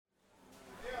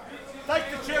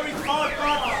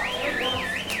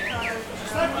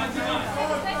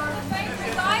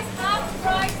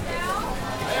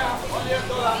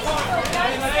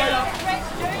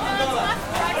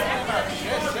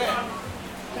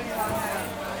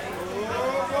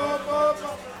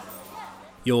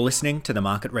You're listening to The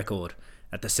Market Record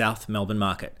at the South Melbourne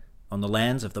Market on the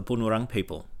lands of the Bunurong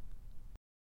people.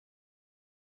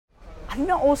 I think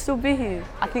they'll all still be here.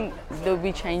 I think there'll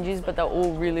be changes, but they'll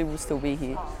all really will still be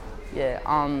here. Yeah,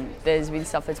 there's been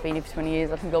stuff that's been here for 20 years.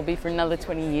 I think they'll be for another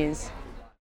 20 years.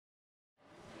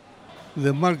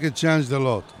 The market changed a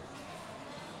lot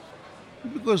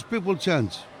because people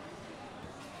change.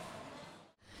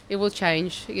 It will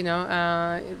change,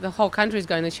 the whole country is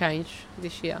going to change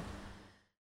this year.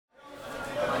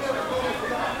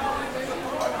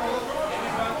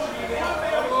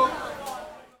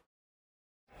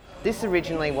 This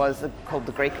originally was called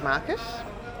the Greek market,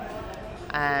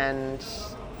 and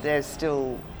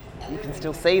you can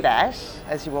still see that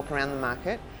as you walk around the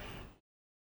market.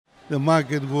 The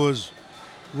market was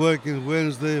working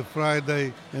Wednesday,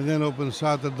 Friday, and then open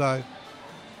Saturday.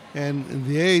 And in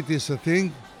the 80s, I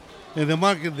think, and the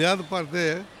market, the other part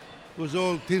there, was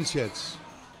all tin sheds.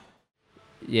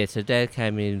 Yeah, so Dad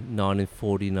came in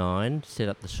 1949, set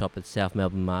up the shop at South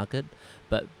Melbourne Market,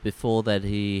 but before that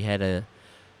he had a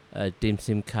dim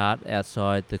sim cart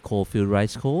outside the Caulfield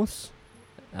Racecourse,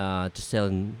 just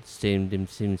selling steamed dim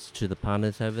sims to the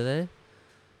punters over there.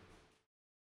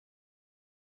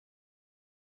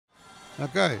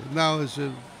 Okay, now it's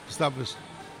established.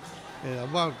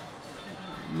 About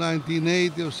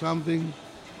 1980 or something,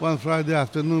 one Friday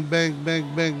afternoon, bang,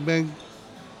 bang, bang, bang,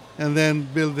 and then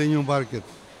build a new market.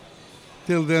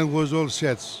 Till then was all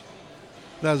sheds.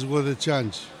 That's what the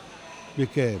change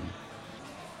became.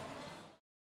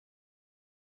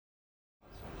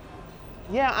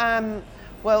 Yeah,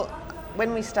 well,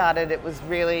 when we started, it was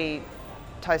really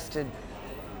toasted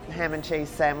ham and cheese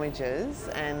sandwiches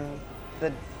and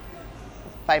the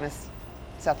famous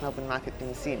South Melbourne Market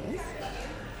dim sims.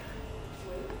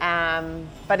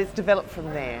 But it's developed from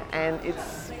there, and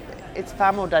it's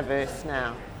far more diverse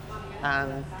now.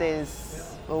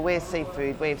 We're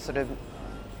seafood. We're sort of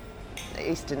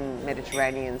Eastern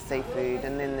Mediterranean seafood,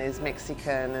 and then there's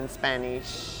Mexican and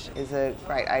Spanish. Is a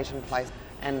great Asian place,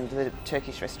 and the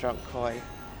Turkish restaurant Koi.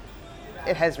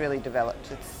 It has really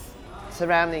developed. Its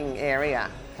surrounding area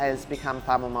has become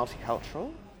far more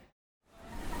multicultural.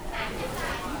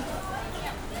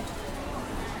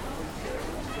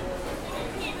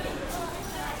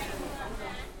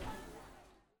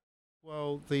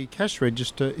 Well, the cash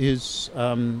register is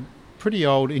pretty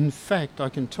old. In fact, I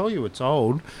can tell you it's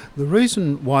old. The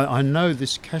reason why I know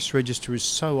this cash register is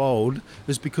so old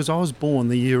is because I was born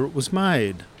the year it was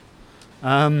made.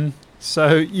 It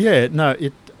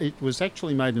was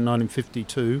actually made in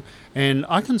 1952, and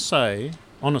I can say,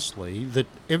 honestly, that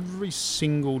every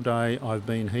single day I've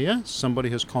been here, somebody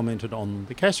has commented on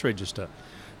the cash register.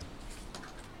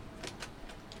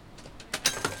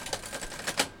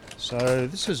 So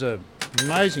this is an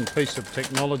amazing piece of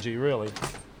technology, really.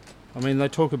 I mean, they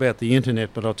talk about the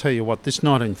internet, but I'll tell you what, this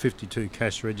 1952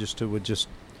 cash register would just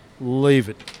leave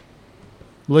it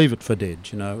for dead,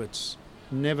 It's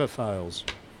never fails.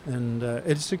 And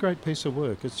it's a great piece of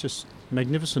work. It's just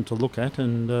magnificent to look at,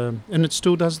 and it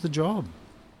still does the job.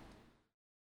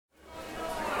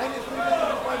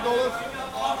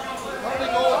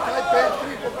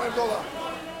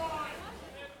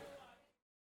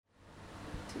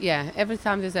 Yeah, every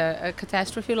time there's a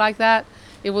catastrophe like that,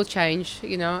 it will change.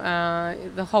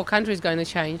 The whole country is going to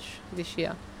change this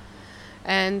year.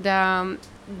 And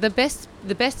the best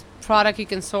product you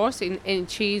can source in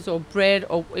cheese or bread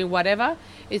or in whatever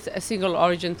is a single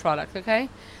origin product, okay?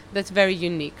 That's very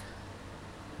unique.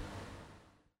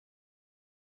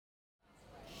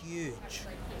 Huge.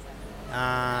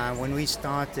 When we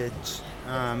started,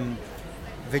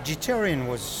 vegetarian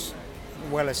was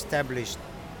well established,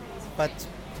 but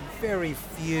very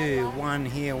few, one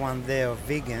here, one there, of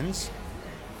vegans.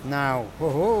 Now,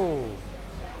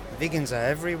 vegans are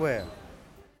everywhere.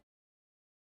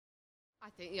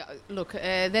 Look,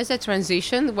 there's a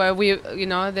transition where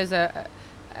there's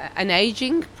an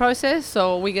aging process,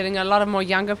 so we're getting a lot of more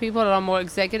younger people, a lot more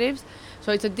executives.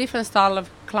 So it's a different style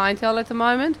of clientele at the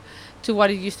moment to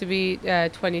what it used to be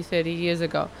 20, 30 years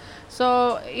ago.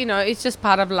 So, it's just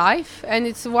part of life, and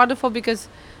it's wonderful because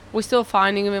we're still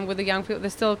finding them with the young people.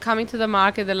 They're still coming to the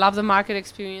market. They love the market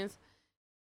experience.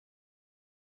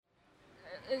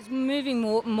 It's moving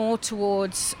more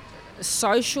towards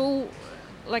social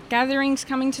gatherings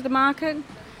coming to the market,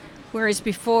 whereas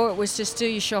before it was just do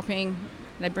your shopping,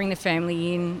 they bring the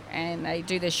family in and they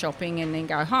do their shopping and then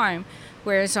go home.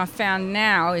 Whereas I found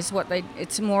now is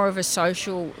it's more of a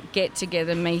social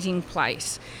get-together meeting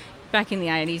place. Back in the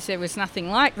 80s there was nothing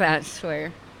like that,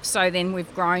 so then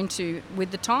we've grown with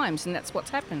the times, and that's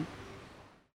what's happened.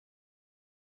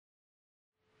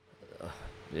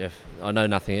 Yeah, I know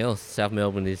nothing else. South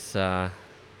Melbourne is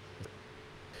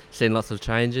seen lots of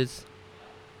changes.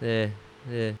 Yeah.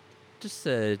 Just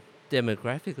the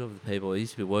demographic of the people. It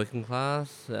used to be working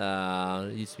class.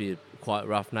 It used to be a quite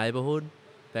rough neighbourhood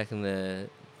back in the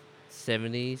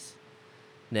 70s.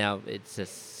 Now it's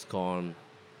just gone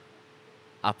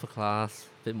upper class,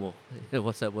 a bit more.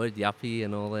 What's that word? Yuppie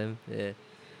and all them. Yeah.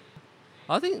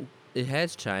 I think it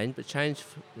has changed, but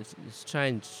it's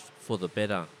changed for the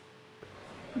better.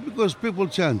 Because people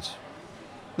change.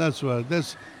 That's why.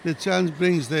 That's the change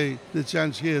brings the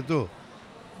change here too.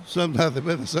 Sometimes the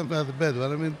better, sometimes the better.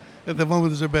 But I mean, at the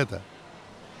moment it's a better.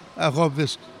 I hope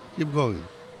this keep going.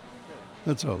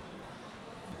 That's all.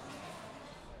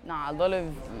 Nah, a lot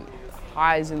of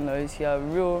highs and lows here.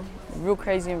 Real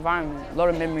crazy environment. A lot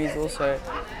of memories also.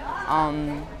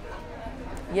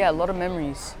 A lot of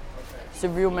memories. It's a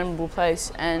real memorable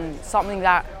place and something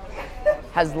that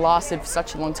has lasted for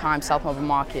such a long time, South Melbourne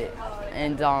Market,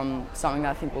 and something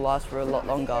that I think will last for a lot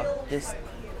longer.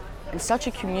 And such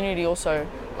a community also.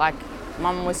 Like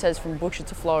Mum always says, from butcher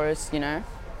to florist,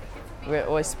 we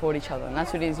always support each other, and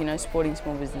that's what it is, supporting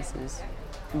small businesses,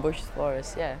 from butcher to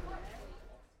florist, yeah.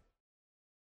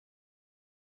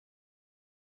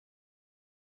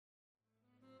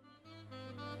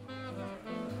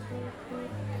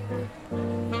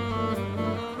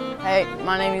 Hey,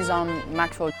 my name is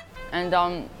Maxwell, and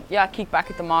I kick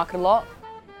back at the market a lot.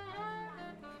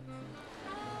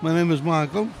 My name is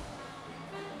Michael.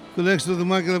 The next to the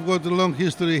market, I've got a long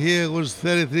history here. It was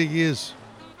 33 years.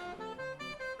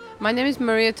 My name is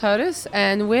Maria Torres,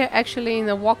 and we're actually in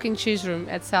the walk-in cheese room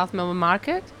at South Melbourne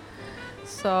Market.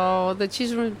 So the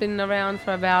cheese room has been around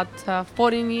for about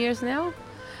 14 years now.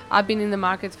 I've been in the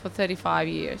market for 35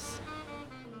 years.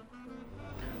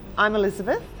 I'm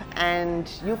Elizabeth, and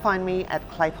you'll find me at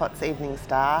Claypot's Evening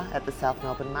Star at the South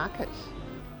Melbourne Market.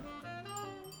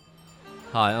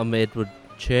 Hi, I'm Edward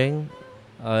Cheng.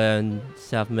 I own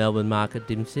South Melbourne Market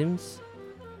Dim Sims.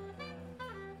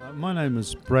 My name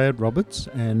is Brad Roberts,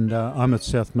 and I'm at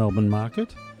South Melbourne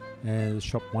Market,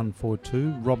 shop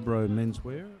 142, Robro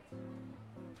Menswear.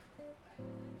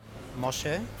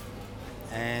 Moshe,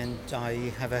 and I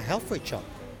have a health food shop.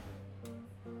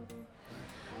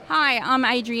 Hi, I'm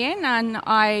Adrienne and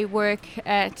I work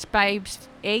at Babe's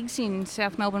Eggs in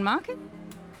South Melbourne Market.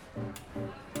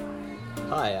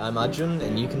 Hi, I'm Arjun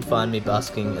and you can find me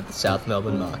busking at the South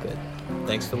Melbourne Market.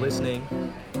 Thanks for listening.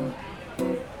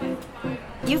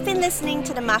 You've been listening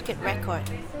to The Market Record,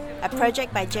 a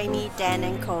project by Jamie, Dan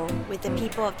and Co with the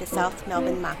people of the South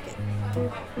Melbourne Market.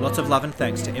 Lots of love and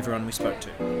thanks to everyone we spoke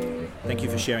to. Thank you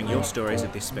for sharing your stories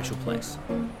of this special place.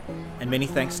 And many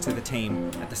thanks to the team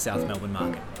at the South Melbourne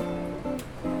Market.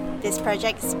 This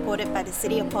project is supported by the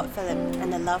City of Port Phillip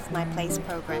and the Love My Place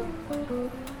program.